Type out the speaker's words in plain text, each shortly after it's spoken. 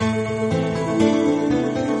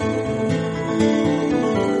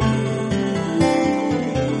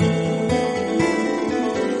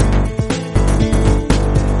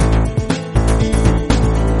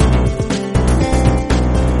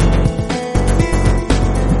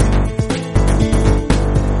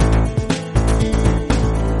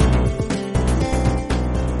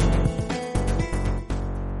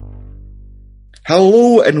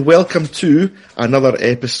Hello and welcome to another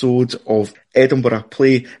episode of Edinburgh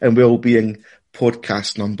Play and Wellbeing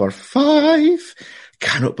podcast number 5.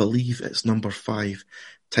 Cannot believe it's number 5.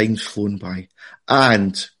 Time's flown by.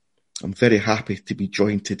 And I'm very happy to be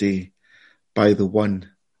joined today by the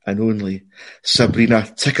one and only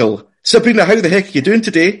Sabrina Tickle. Sabrina, how the heck are you doing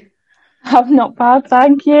today? I'm not bad,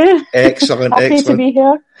 thank you. Excellent, Happy excellent. to be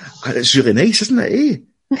here. And it's really nice, isn't it, eh?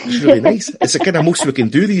 It's really nice. It's the kind of most we can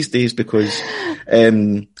do these days because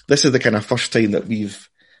this is the kind of first time that we've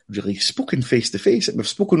really spoken face to face. We've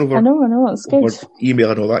spoken over, I know, it's good. over email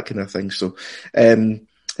and all that kind of thing. So, and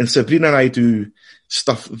Sabrina and I do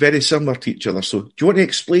stuff very similar to each other. So do you want to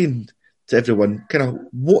explain to everyone kind of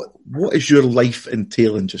what is your life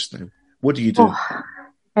entailing just now? What do you do?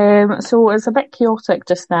 So it's a bit chaotic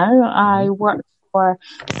just now. I work for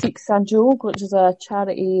Sikh Sanjog, which is a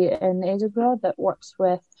charity in Edinburgh that works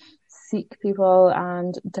with Sikh people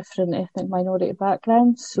and different ethnic minority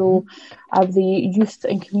backgrounds. So I'm the youth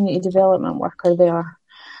and community development worker there.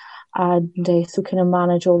 And so kind of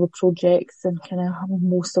manage all the projects and kind of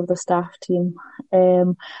most of the staff team.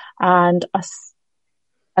 And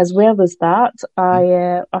as well as that,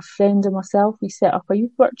 a friend and myself, we set up a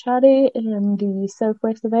youth work charity in the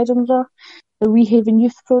southwest of Edinburgh, the Rehaven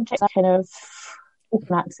Youth Project, kind of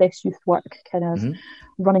open access youth work, kind of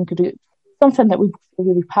running groups, something that we're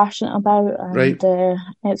really passionate about, and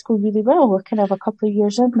it's going really well. We're kind of a couple of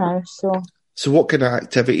years in now, So what kind of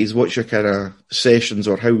activities, what's your kind of sessions,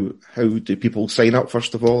 or how do people sign up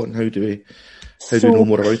first of all, and how do we know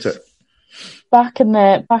more about it? Back in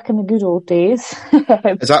the good old days.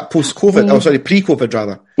 Is that post-COVID? Pre-COVID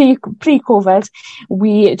rather. Pre-COVID,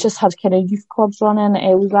 we just had kind of youth clubs running.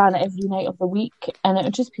 We ran every night of the week, and it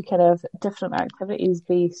would just be kind of different activities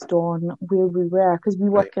based on where we were, because we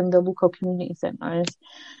work in the local community centres.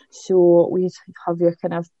 So we'd have your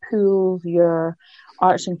kind of pool, your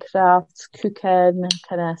arts and crafts, cooking,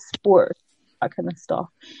 kind of sport, that kind of stuff.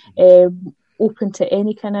 Open to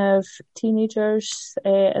any kind of teenagers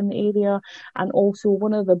in the area. And also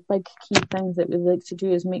one of the big key things that we like to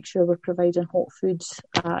do is make sure we're providing hot foods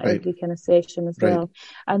at every kind of session as well.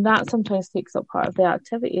 And that sometimes takes up part of the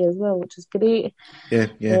activity as well, which is great. Yeah.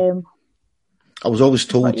 I was always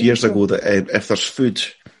told years ago that if there's food,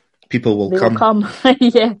 people will come.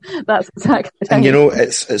 Yeah, that's exactly the thing. And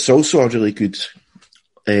it's also a really good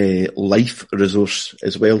life resource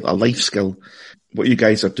as well, a life skill. What you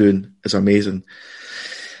guys are doing is amazing.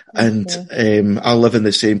 And I live in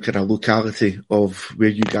the same kind of locality of where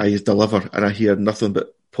you guys deliver, and I hear nothing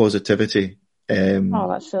but positivity.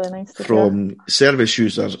 That's really nice to from hear. Service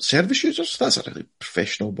users? That's a really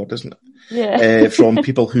professional word, isn't it? Yeah. From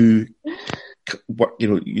people who work,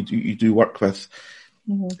 you do work with,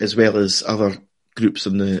 as well as other groups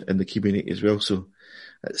in the community as well. So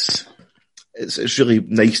it's really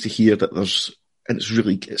nice to hear that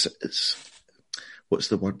it's what's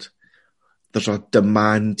the word? There's a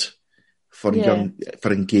demand for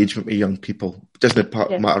for engagement with young people. It doesn't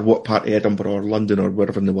matter what part of Edinburgh or London or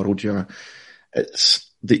wherever in the world you are. It's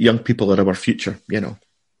that young people are our future, Yeah,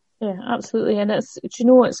 absolutely. And it's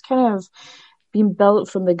kind of been built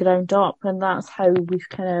from the ground up, and that's how we've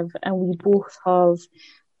and we both have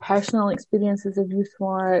personal experiences of youth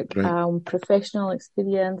work, professional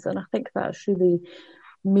experience, and I think that's really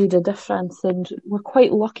made a difference. And we're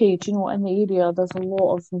quite lucky, in the area there's a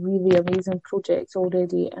lot of really amazing projects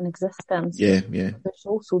already in existence. There's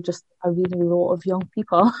also just a really lot of young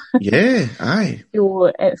people.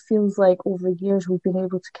 So it feels like over years we've been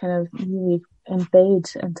able to kind of really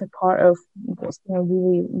embed into part of what's been a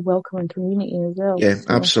really welcoming community as well.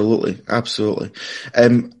 Absolutely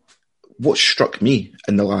what struck me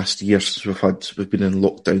in the last year since we've been in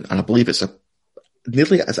lockdown, and I believe it's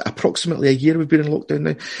approximately a year we've been in lockdown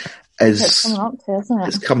now, it's coming up to, isn't it?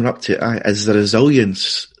 It's coming up to is the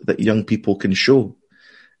resilience that young people can show.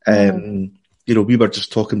 We were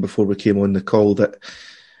just talking before we came on the call that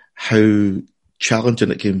how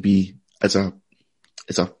challenging it can be as a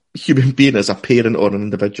human being, as a parent or an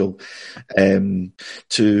individual,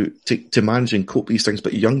 to manage and cope with these things.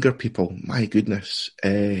 But younger people, my goodness,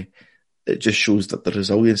 it just shows that the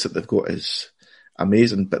resilience that they've got is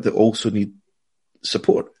amazing, but they also need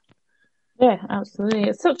support. Yeah, absolutely.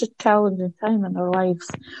 It's such a challenging time in their lives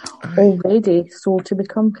already. So to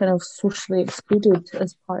become kind of socially excluded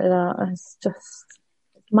as part of that is just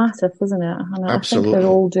massive, isn't it? And I think they're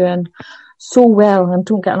all doing so well and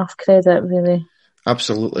don't get enough credit, really.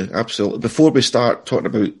 Absolutely. Before we start talking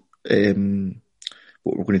about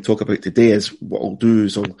what we're going to talk about today, is what I'll do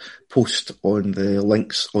is I'll post on the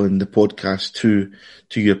links on the podcast to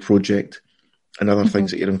your project and other things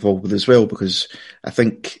that you're involved with as well, because I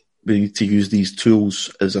think we need to use these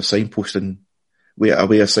tools as a signposting, a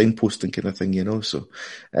way of signposting kind of thing, you know. So,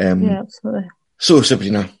 Yeah, absolutely. So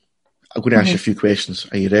Sabrina, I'm going to ask you a few questions.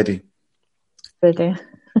 Are you ready? Ready.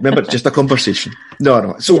 Remember, just a conversation.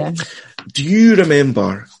 No. So, do you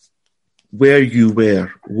remember where you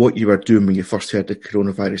were, what you were doing when you first heard the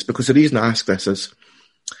coronavirus? Because the reason I ask this is,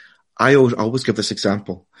 I always give this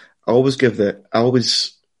example. I always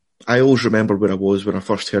remember where I was when I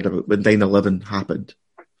first heard about when 9/11 happened,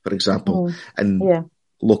 for example, and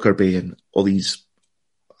Lockerbie and all these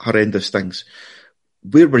horrendous things.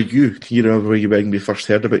 Where were you? Can you remember where you were when we first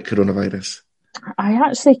heard about coronavirus? I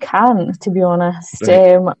actually can't, to be honest.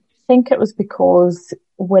 Right. I think it was because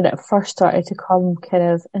when it first started to come kind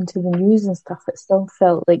of into the news and stuff, it still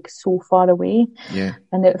felt like so far away. Yeah.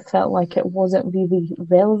 And it felt like it wasn't really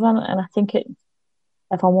relevant. And I think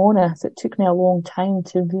if I'm honest, it took me a long time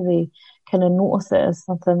to really kind of notice it as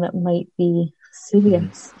something that might be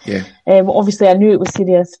serious. Yeah. Obviously, I knew it was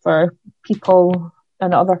serious for people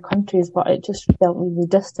in other countries, but it just felt really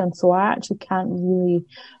distant. So I actually can't really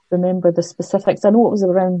remember the specifics. I know it was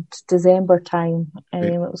around December time.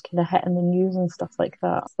 It was kind of hitting the news and stuff like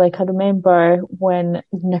that. Like, I remember when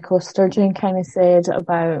Nicola Sturgeon kind of said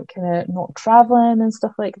about kind of not travelling and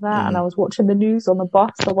stuff like that. And I was watching the news on the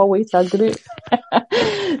bus on my way to a group.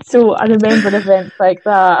 So I remember events like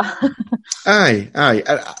that. Aye.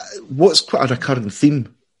 What's quite a recurring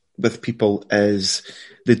theme with people is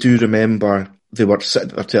they do remember they were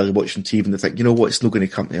sitting at their telly watching TV and they think, you know what, it's not going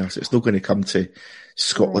to come to us. It's not going to come to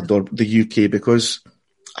Scotland or the UK because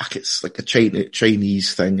it's like a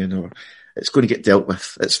Chinese thing, you know. It's going to get dealt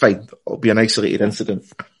with. It's fine. It'll be an isolated incident.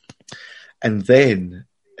 And then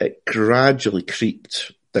it gradually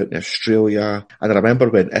creeped down to Australia. And I remember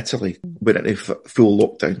when Italy went into full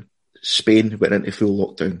lockdown. Spain went into full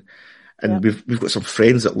lockdown. And we've got some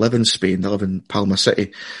friends that live in Spain. They live in Palma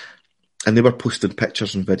City. And they were posting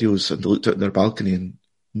pictures and videos and they looked out on their balcony and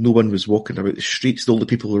no one was walking about the streets. The only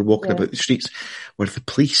people who were walking about the streets were the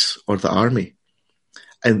police or the army.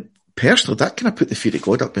 And personally, that kind of put the fear of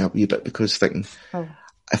God up me a wee bit because thinking,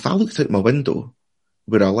 if I looked out my window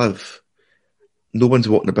where I live, no one's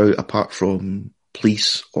walking about apart from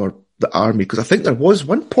police or the army. Because I think there was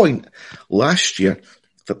one point last year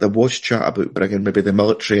that there was chat about bringing maybe the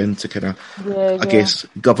military in to kind of, I guess,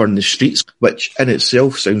 govern the streets, which in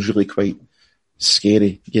itself sounds really quite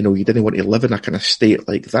scary. You know, you didn't want to live in a kind of state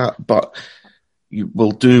like that, but you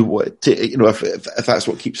will do what, you know, if that's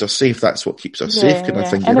what keeps us safe, that's what keeps us safe kind of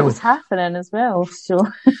thing. And it was happening as well, so.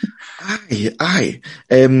 Aye.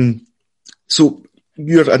 So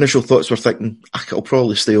your initial thoughts were thinking, I'll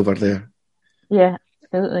probably stay over there. Yeah,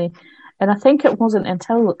 absolutely. And I think it wasn't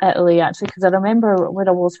until Italy, actually, because I remember when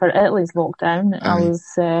I was for Italy's lockdown,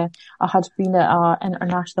 I had been at an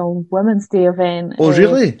International Women's Day event. Oh,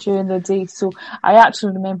 really? During the day. So I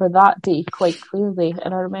actually remember that day quite clearly.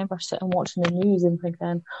 And I remember sitting watching the news and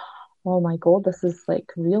thinking, oh my God, this is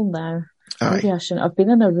like real now. Maybe I shouldn't have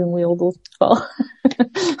been in a room with all those people.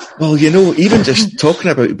 Well, you know, even just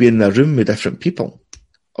talking about being in a room with different people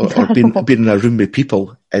or being in a room with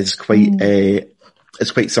people is quite...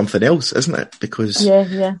 It's quite something else, isn't it? Because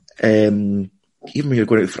even when you're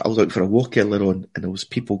going out I was out for a walk earlier on and there was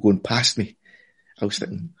people going past me. I was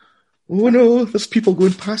thinking, oh no, there's people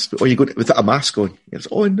going past me. Or you go without a mask on. It's,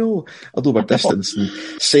 oh no, although we're distance and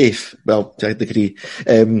safe, well, to a degree.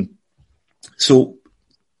 So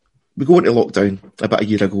we go into lockdown about a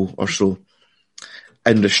year ago or so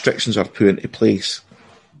and restrictions are put into place.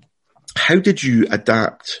 How did you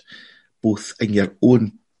adapt both in your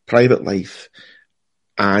own private life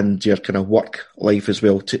and your kind of work life as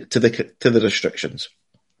well to the restrictions?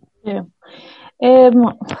 Yeah.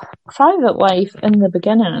 Private life in the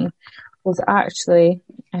beginning was actually,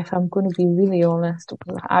 if I'm going to be really honest,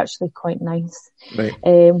 was actually quite nice. Right.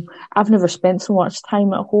 I've never spent so much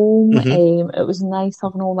time at home. It was nice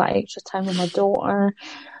having all that extra time with my daughter.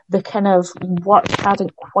 The kind of work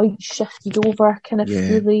hadn't quite shifted over kind of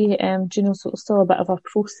fully, you know, so it was still a bit of a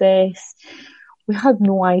process. We had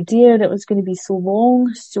no idea that it was going to be so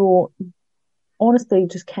long, so honestly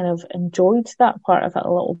just kind of enjoyed that part of it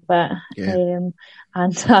a little bit. And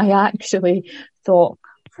I actually thought,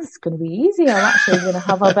 this is going to be easy. I'm actually going to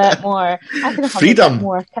have a bit more, freedom. A bit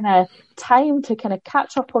more kind of time to kind of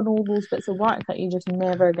catch up on all those bits of work that you just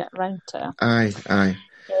never get round to. Aye.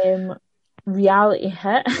 Reality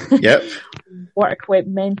hit. Yep. Work went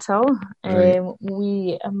mental. Right.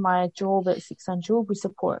 We, in my job at Seek St Job, we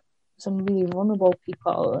support some really vulnerable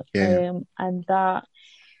people, and that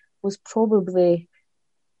was probably,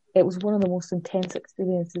 it was one of the most intense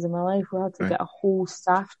experiences in my life. We had to get a whole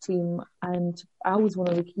staff team, and I was one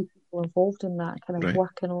of the key people involved in that kind of Right.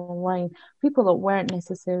 working online, people that weren't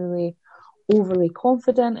necessarily overly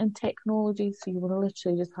confident in technology, so you were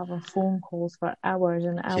literally just having phone calls for hours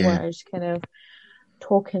and hours, kind of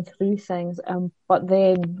talking through things. But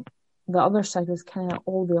then the other side was kind of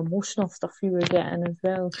all the emotional stuff you were getting as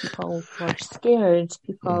well. People were scared.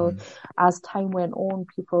 People, as time went on,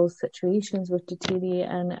 people's situations were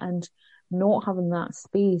deteriorating, and not having that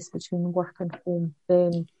space between work and home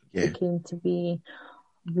then became to be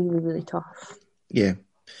really, really tough. Yeah.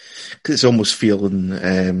 Because it's almost feeling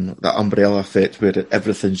that umbrella effect where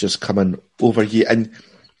everything's just coming over you. And,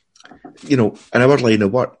 you know, in our line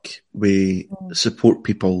of work, we support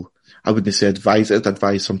people. I wouldn't say I'd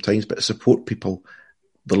advise sometimes, but support people.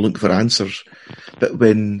 They're looking for answers. But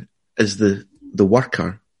when, as the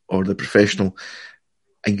worker or the professional,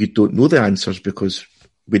 and you don't know the answers because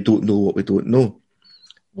we don't know what we don't know,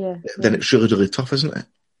 then it's really, really tough, isn't it?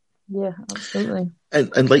 Yeah, absolutely.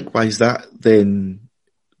 And likewise, that then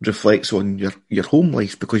reflects on your home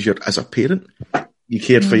life, because you're, as a parent, you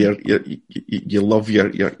care for you love your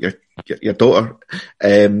daughter,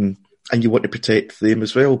 and you want to protect them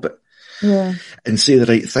as well, but and say the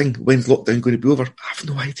right thing. When's lockdown going to be over? I have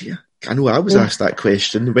no idea. I know I was asked that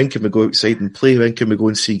question. When can we go outside and play? When can we go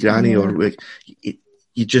and see Granny? Or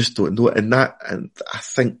you just don't know. And I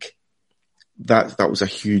think that was a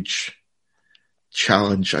huge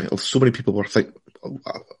challenge. So many people were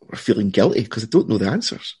feeling guilty because they don't know the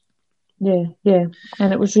answers. Yeah.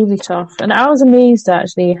 And it was really tough. And I was amazed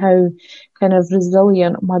actually how kind of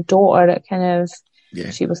resilient my daughter,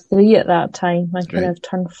 she was 3 at that time and kind of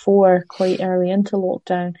turned 4 quite early into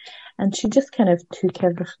lockdown. And she just kind of took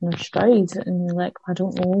everything in stride and like, I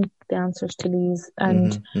don't know the answers to these.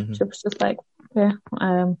 And she was just like,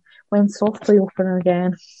 when softly open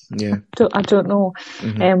again. Yeah. I don't know.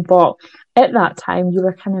 But at that time you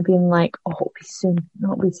were kind of being like, oh,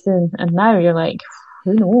 it'll be soon. And now you're like,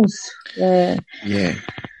 who knows? Yeah.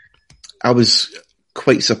 I was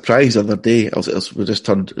quite surprised the other day. It was the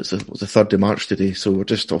 3rd of March today, so we're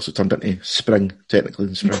just also turned into spring, technically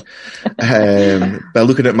in spring. But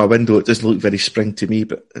looking at my window, it doesn't look very spring to me,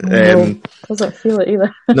 but doesn't feel it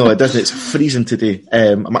either. No, it doesn't. It's freezing today.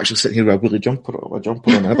 I'm actually sitting here with a woolly jumper on.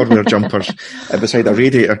 I never wear jumpers beside a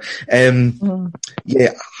radiator.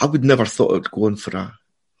 Yeah, I would never thought it would go on for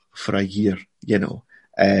a year, you know.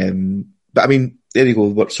 But I mean, there you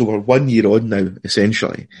go. So we're 1 year on now,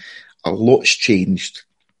 essentially. A lot's changed.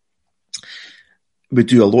 We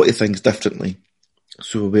do a lot of things differently.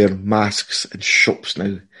 So we wear masks in shops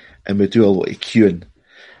now, and we do a lot of queuing.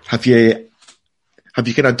 Have you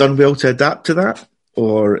kind of done well to adapt to that,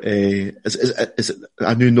 or is it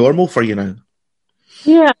a new normal for you now?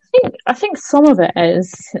 Yeah, I think some of it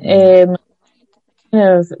is. You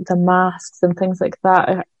know, the masks and things like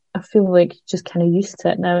that. I feel like just kind of used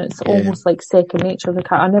to it now. It's almost like second nature.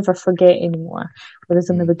 Like I never forget anymore. Whereas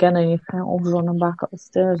in the beginning, you're kind of always running back up the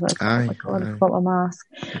stairs like, oh my God, I've got my mask.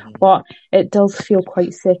 But it does feel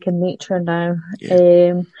quite second nature now.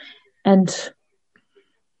 And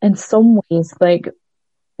in some ways, like,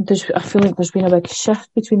 I feel like there's been a big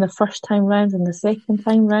shift between the first time round and the second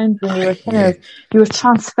time round, when you were you were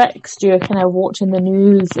transfixed. You were kind of watching the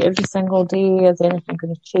news every single day. Is anything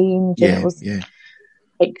going to change? And it was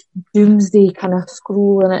like doomsday kind of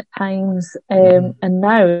scrolling at times. And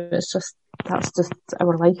now it's just, that's just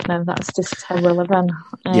our life now. That's just how we're living.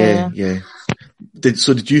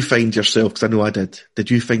 Did you find yourself, because I know I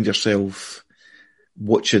did you find yourself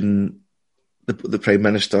watching the Prime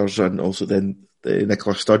Minister's and also then the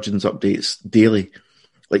Nicola Sturgeon's updates daily?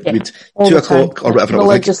 Like we'd 2 o'clock or whatever.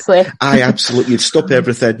 Religiously. I absolutely, you'd stop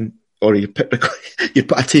everything, or you'd put a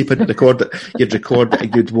tape in to record it, you'd record it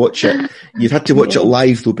and you'd watch it. You'd have to watch it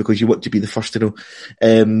live though, because you want to be the first to know.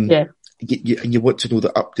 And you want to know the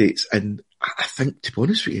updates. And I think, to be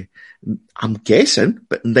honest with you, I'm guessing,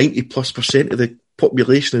 but 90+% of the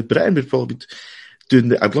population of Britain would probably be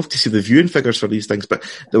doing I'd love to see the viewing figures for these things, but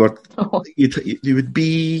you would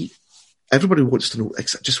be, everybody wants to know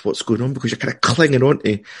just what's going on, because you're kind of clinging on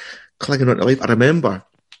to life. I remember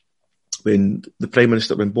when the Prime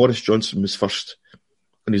Minister, when Boris Johnson was first,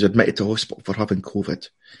 when he was admitted to hospital for having COVID,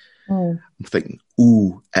 I'm thinking,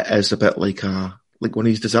 it is a bit like one of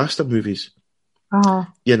these disaster movies.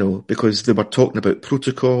 You know, because they were talking about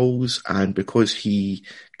protocols, and because he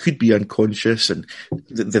could be unconscious, and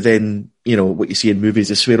then, you know, what you see in movies,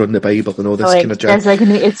 they swear on the Bible and all this kind of jazz.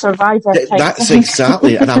 Designated survivor. That's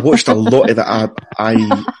exactly, and I watched a lot of that.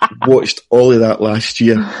 I watched all of that last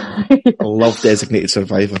year. I love Designated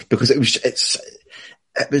Survivor, because it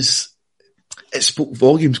spoke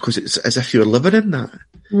volumes, because it's as if you were living in that.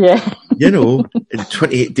 Yeah. You know, and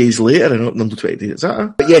 28 days later, and not under 20 days, is that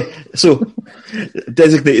her? But yeah, so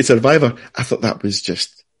Designated Survivor, I thought that was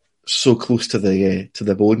just so close to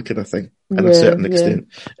the bone kind of thing, in a certain extent.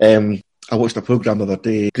 I watched a programme the other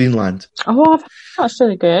day, Greenland. Oh, that's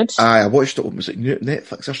really good. I watched it, was it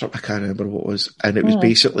Netflix or something? I can't remember what it was. And it was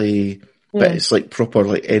basically, but it's like proper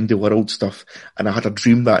like end of world stuff. And I had a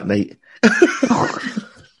dream that night.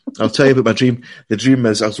 I'll tell you about my dream. The dream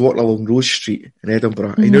is I was walking along Rose Street in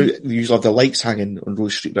Edinburgh. You know, you usually have the lights hanging on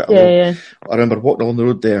Rose Street right along. Yeah. I remember walking along the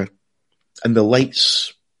road there, and the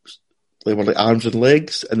lights, they were like arms and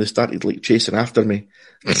legs, and they started like chasing after me.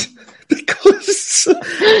 Because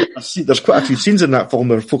there's quite a few scenes in that film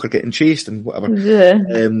where folk are getting chased and whatever. Yeah.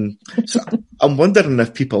 So I'm wondering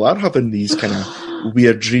if people are having these kind of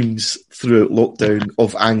weird dreams throughout lockdown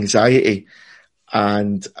of anxiety.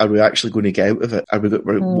 And are we actually going to get out of it? Are we?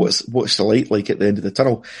 What's the light like at the end of the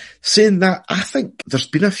tunnel? Saying that, I think there's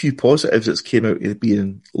been a few positives that's came out of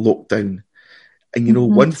being locked down. And you know,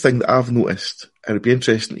 one thing that I've noticed, and it'd be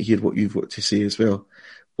interesting to hear what you've got to say as well.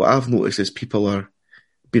 What I've noticed is people are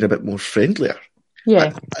being a bit more friendlier.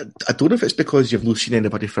 Yeah. I don't know if it's because you've not seen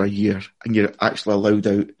anybody for a year and you're actually allowed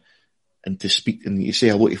out and to speak and you say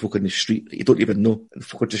hello to folk in the street that you don't even know, and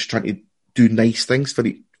folk are just trying to do nice things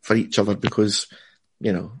for each other because,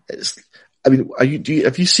 you know, it's. I mean,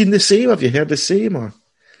 have you seen the same? Have you heard the same? Or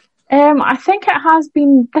I think it has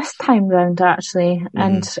been this time round actually,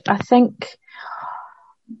 and I think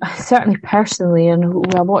certainly personally, and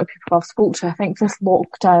with a lot of people I've spoken to, I think this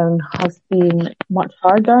lockdown has been much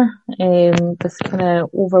harder. This kind of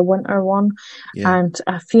over winter one, and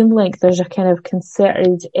I feel like there's a kind of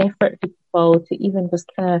concerted effort for people to even just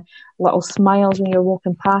kind of little smiles when you're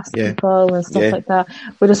walking past people and stuff like that.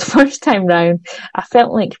 Whereas first time round, I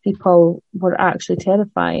felt like people were actually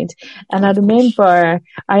terrified. And I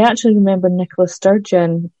actually remember Nicola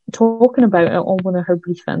Sturgeon talking about it on one of her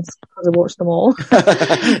briefings, because I watched them all,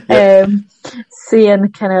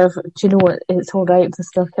 saying kind of, do you know what, it's all right to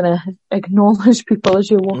still kind of acknowledge people as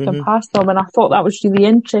you're walking past them. And I thought that was really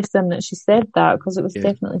interesting that she said that, because it was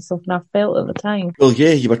definitely something I felt at the time. Well,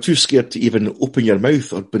 yeah, you were too scared to even open your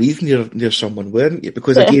mouth or breathe near someone, weren't you?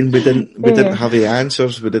 Because again, we didn't have any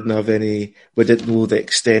answers. We didn't know the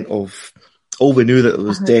extent of. All we knew that it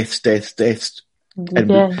was deaths. And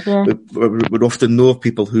we often know of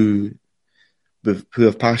people who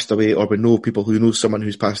have passed away, or we know people who know someone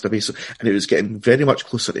who's passed away. So, and it was getting very much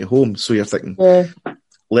closer to home. So you're thinking,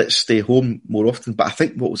 let's stay home more often. But I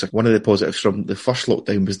think what was one of the positives from the first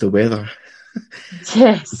lockdown was the weather.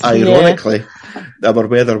 Yes. Ironically, our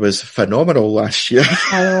weather was phenomenal last year.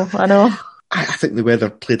 I know. I think the weather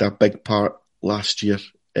played a big part last year.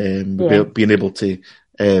 Being able to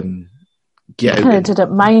get out. You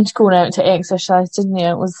didn't mind going out to exercise, didn't you?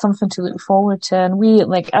 It was something to look forward to. And we,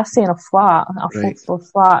 I stay in a flat, a 4-floor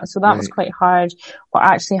flat, so that was quite hard. But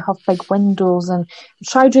I actually have big windows, and I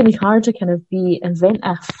tried really hard to kind of be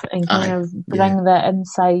inventive and kind of bring the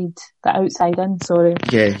outside in,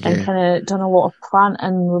 and kind of done a lot of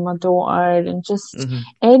planting with my daughter and just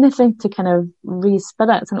anything to kind of raise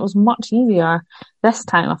spirits. And it was much easier. This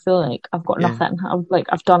time I feel like I've got nothing.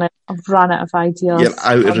 I've done it. I've run out of ideas. You're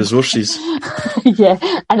out of resources.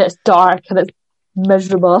 And it's dark and it's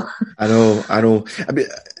miserable. I know. I mean,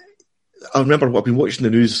 I remember I've been watching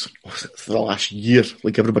the news for the last year,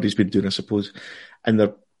 like everybody's been doing, I suppose, and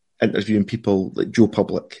they're interviewing people like Joe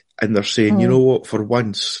Public, and they're saying, you know what, for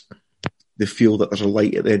once, they feel that there's a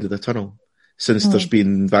light at the end of the tunnel. Since there's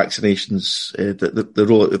been vaccinations, the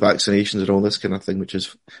rollout of vaccinations and all this kind of thing, which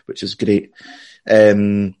is great. Have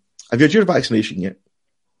you had your vaccination yet?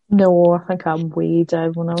 No, I think I'm way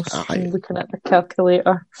down when I was looking at the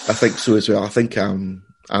calculator. I think so as well. I think I'm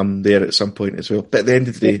there at some point as well. But at the end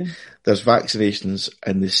of the day, there's vaccinations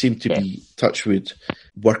and they seem to be, touch wood,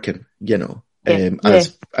 working, you know.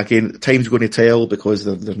 As, again, time's going to tell because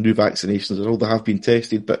there are new vaccinations and all they have been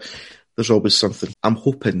tested, but there's always something. I'm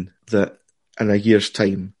hoping that in a year's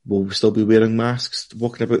time, we'll still be wearing masks,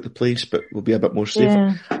 walking about the place, but we'll be a bit more safe.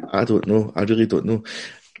 Yeah. I don't know. I really don't know.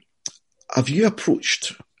 Have you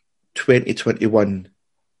approached 2021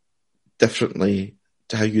 differently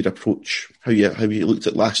to how you'd approach, how you looked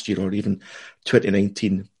at last year or even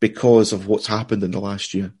 2019 because of what's happened in the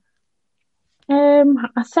last year?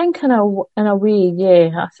 I think in a way,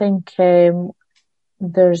 yeah. I think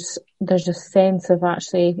there's a sense of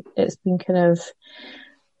actually it's been kind of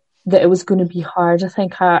that it was going to be hard. I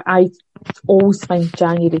think I always find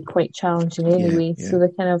January quite challenging anyway. So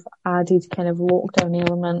the kind of added kind of lockdown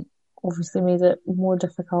element obviously made it more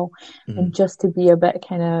difficult, and just to be a bit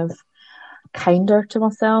kind of kinder to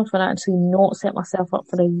myself and actually not set myself up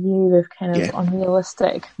for a year of kind of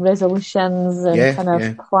unrealistic resolutions and kind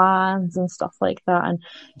of plans and stuff like that, and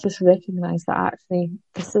just recognise that actually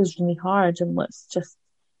this is really hard and let's just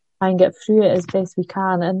try and get through it as best we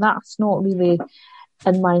can. And that's not really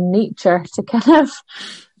in my nature to kind of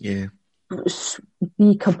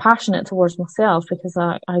be compassionate towards myself, because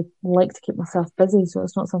I like to keep myself busy, so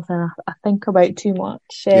it's not something I think about too much.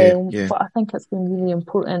 But I think it's been really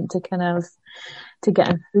important to kind of to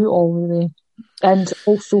get through all, really, and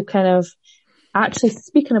also kind of actually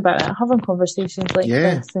speaking about it, having conversations like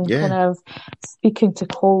this, and kind of speaking to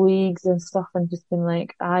colleagues and stuff, and just being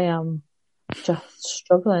like, I am just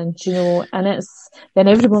struggling, you know, and then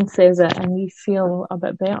everyone says it and you feel a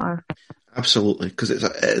bit better. Absolutely, because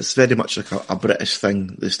it's very much like a British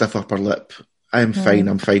thing, the stiff upper lip. I'm fine.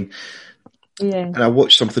 Yeah. And I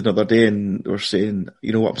watched something the other day and they were saying,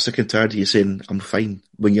 you know what, I'm sick and tired of you saying I'm fine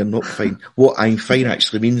when you're not fine. What I'm fine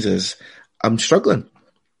actually means is I'm struggling.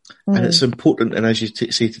 And it's important, and as you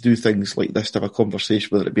say, to do things like this, to have a conversation,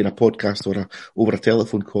 whether it be in a podcast or over a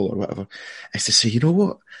telephone call or whatever, is to say, you know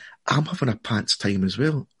what, I'm having a pants time as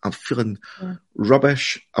well. I'm feeling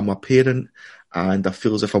rubbish. I'm a parent. And I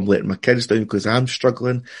feel as if I'm letting my kids down because I'm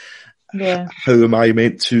struggling. Yeah. How am I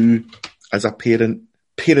meant to, as a parent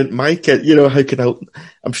my kid? You know, how can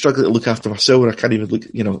I'm struggling to look after myself and I can't even look,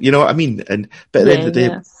 you know what I mean? But at the end of the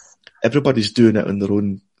day, everybody's doing it in their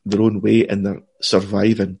own way, and they're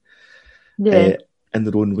surviving in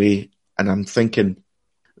their own way. And I'm thinking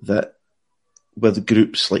that with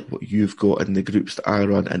groups like what you've got and the groups that I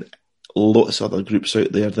run and lots of other groups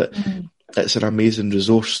out there, that it's an amazing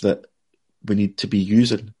resource that we need to be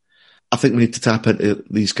using. I think we need to tap into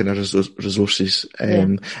these kind of resources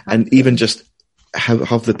and even just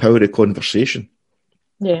have the power of conversation.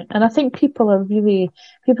 Yeah, and I think people are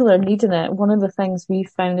needing it. One of the things we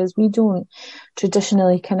found is we don't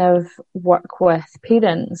traditionally kind of work with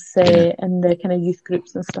parents in the kind of youth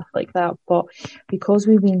groups and stuff like that. But because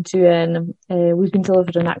we've been delivering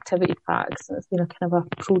activity packs, and it's been a kind of a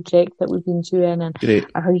project that we've been doing, and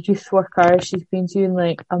our youth worker, she's been doing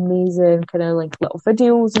like amazing kind of like little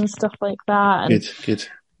videos and stuff like that. And good.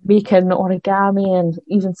 Making origami and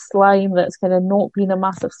even slime that's kind of not been a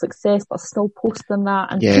massive success, but still posting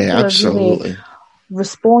that, and people absolutely are really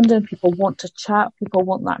responding. People want to chat, people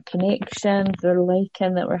want that connection, they're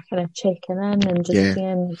liking that we're kind of checking in and just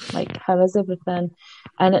saying like, how is everything?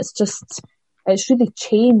 And it's really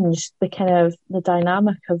changed the kind of the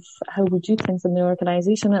dynamic of how we do things in the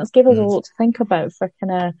organisation, and it's given us a lot to think about for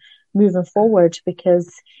kind of moving forward,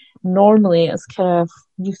 because normally it's kind of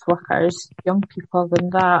youth workers, young people,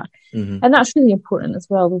 and that, and that's really important as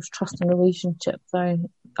well. Those trust and relationships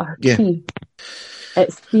are key.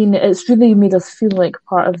 It's really made us feel like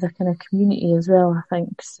part of the kind of community as well, I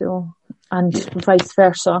think, so, and vice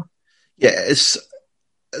versa. Yeah, it's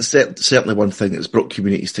certainly one thing that's brought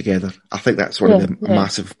communities together. I think that's one of the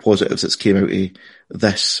massive positives that's came out of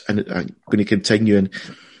this, and I'm going to continue. And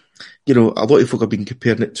you know, a lot of folk have been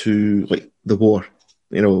comparing it to like the war.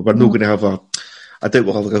 You know, we're not going to have I doubt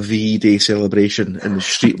we'll have like a VE Day celebration in the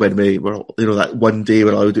street when we're, you know, that one day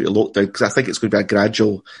we're allowed to lockdown, because I think it's going to be a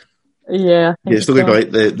gradual. Yeah, it's not going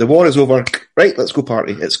to be like the war is over, right, let's go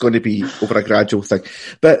party. It's going to be over a gradual thing.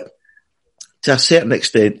 But to a certain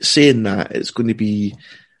extent, saying that, it's going to be,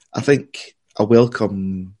 I think, a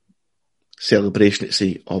welcome celebration to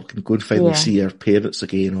say, we can go and finally see our parents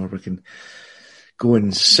again, or we can go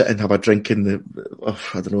and sit and have a drink in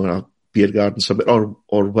a beer garden somewhere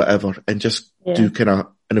or whatever, and just do kind of,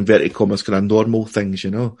 in inverted commas, kind of normal things,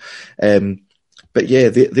 you know. But yeah,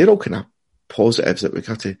 they're all kind of positives that we're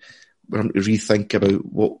having to rethink about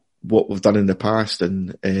what we've done in the past,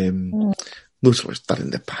 and not so much done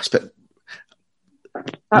in the past, but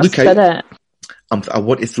look out. I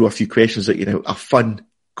want to throw a few questions at you now. A fun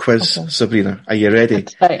quiz, Sabrina. Are you ready?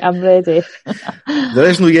 Right, I'm ready. There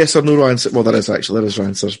is no yes or no answer. Well, there is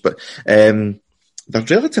answers, but they're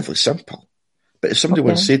relatively simple. But if somebody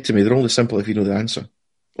once said to me, they're only simple if you know the answer.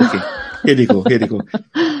 Okay, here you go.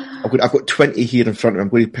 I've got 20 here in front of me. I'm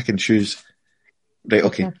going to pick and choose. Right,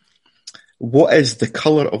 okay. Yeah. What is the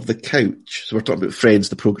colour of the couch? So we're talking about Friends,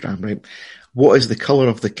 the programme, right? What is the colour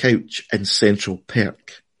of the couch in Central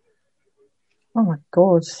Perk? Oh my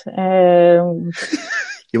God.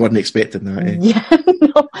 You weren't expecting that, eh? Yeah,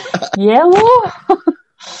 no. Yellow?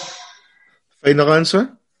 Final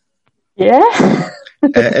answer? Yeah.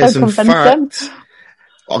 It is in fact,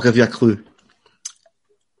 I'll give you a clue.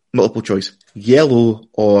 Multiple choice. Yellow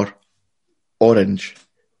or orange?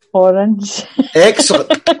 Orange. Excellent.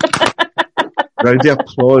 Round of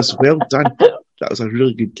applause. Well done. That was a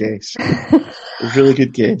really good guess. A really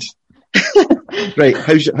good guess. Right,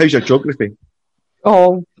 how's your geography?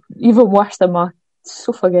 Oh, even worse than my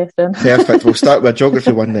sofa guessing. Perfect. We'll start with a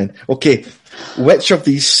geography one then. Okay, which of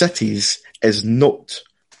these cities is not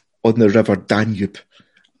on the river Danube?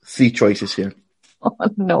 3 choices here. Oh,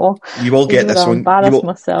 no. You will get this one. Embarrass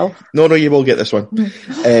myself. No, you will get this one.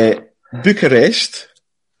 Bucharest,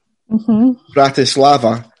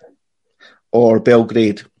 Bratislava, or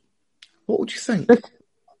Belgrade. What would you think?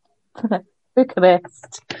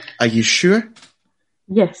 Bucharest. Are you sure?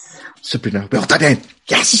 Yes. Sabrina, well done then.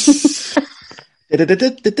 Yes!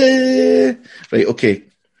 Right, okay.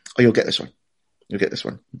 Oh, you'll get this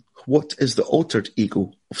one. What is the alter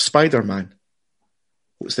ego of Spider-Man?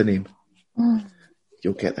 What's the name?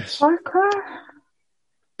 You'll get this. Parker?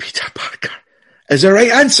 Peter Parker is the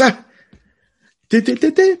right answer. Peter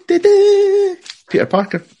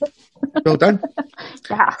Parker. Well done.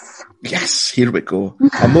 Yes, here we go.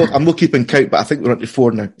 I'm not keeping count, but I think we're on to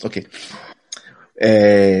 4 now. Okay.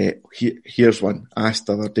 Here's one I asked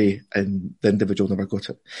the other day, and the individual never got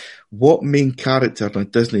it. What main character in a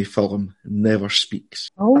Disney film never speaks?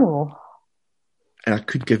 Oh. And I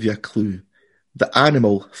could give you a clue. The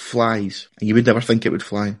animal flies, and you would never think it would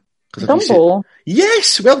fly. Dumbo?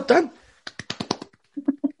 Yes, well done.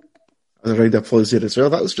 A round of applause there as well.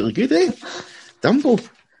 That was really good, eh? Dumbo.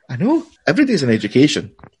 I know. Every day's an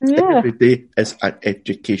education. Yeah. Every day is an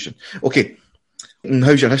education. Okay. And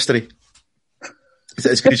how's your history? Is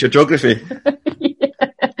it as good as your geography?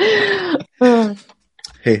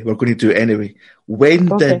 Hey, we're going to do it anyway. When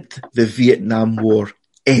did the Vietnam War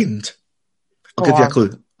end? I'll give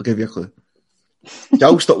you a clue.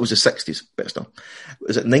 Giles thought it was the 60s, but still.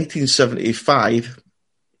 Was it 1975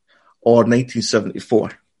 or 1974?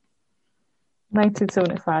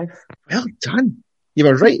 1975. Well done. You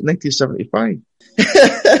were right, 1975.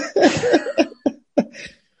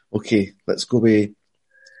 Okay, let's go with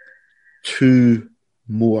 2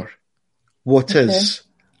 more. What is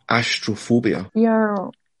astrophobia? Fear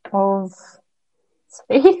of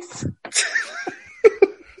space?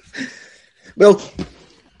 Well,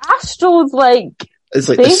 Astro's like... It's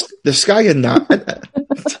like the sky and that.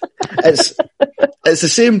 It's the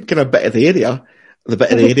same kind of bit of the area.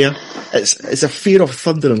 It's a fear of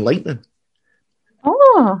thunder and lightning.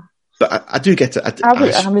 Oh. But I do get it. I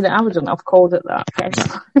wouldn't have called it that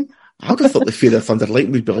personally. I would have thought the fear of thunder and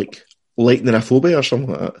lightning would be like lightningophobia or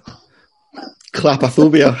something like that.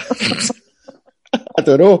 Clapophobia. I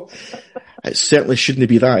don't know. It certainly shouldn't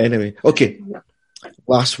be that anyway. Okay.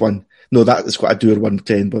 Last one. No, that is quite a doer one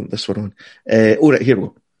to end this one on. All right, here we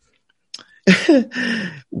go.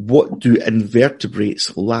 What do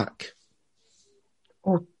invertebrates lack?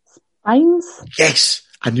 Oh, spines? Yes!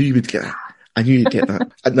 I knew you would get that.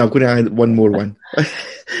 Now I'm going to add one more one.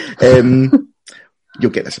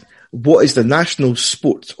 You'll get this. What is the national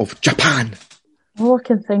sport of Japan? All I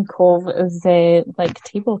can think of is like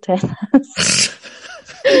table tennis.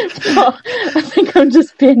 But I think I'm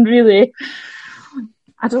just being really...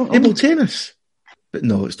 I don't know. Table tennis? But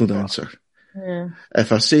no, it's not the answer. Yeah.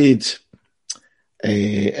 If I said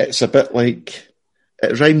it's a bit like...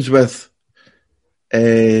 It rhymes with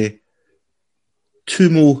Tumo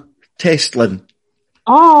Testlin.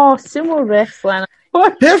 Oh, sumo wrestling.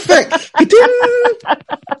 Perfect!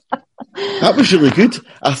 That was really good.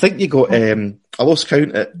 I think you got... I lost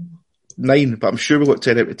count at 9, but I'm sure we got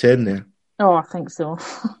 10 out of 10 there. Oh, I think so.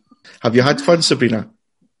 Have you had fun, Sabrina?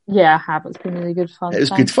 Yeah, I have. It's been really good fun. It was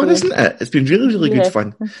good fun, isn't it? It's been really, really good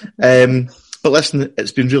fun. But listen,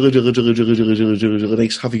 it's been really, really, really, really, really, really, really, really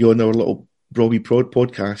nice having you on our little Robbie Prod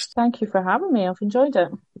podcast. Thank you for having me. I've enjoyed it.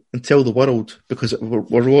 And tell the world, because we're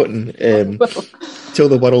wanting, tell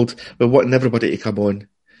the world, we're wanting everybody to come on,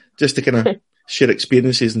 just to kind of share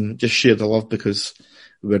experiences and just share the love, because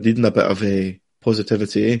we're needing a bit of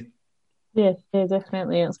positivity, eh? Yeah,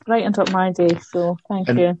 definitely. It's brightened up my day, so thank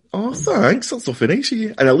you. Oh, thanks. That's so very nice of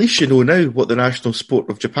you. And at least you know now what the national sport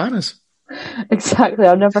of Japan is. Exactly.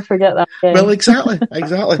 I'll never forget that again. Well, exactly.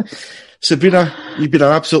 Sabrina, you've been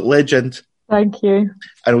an absolute legend. Thank you.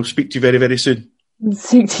 And I'll speak to you very, very soon.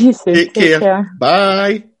 Speak to you soon. Take care.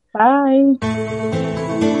 Bye. Bye.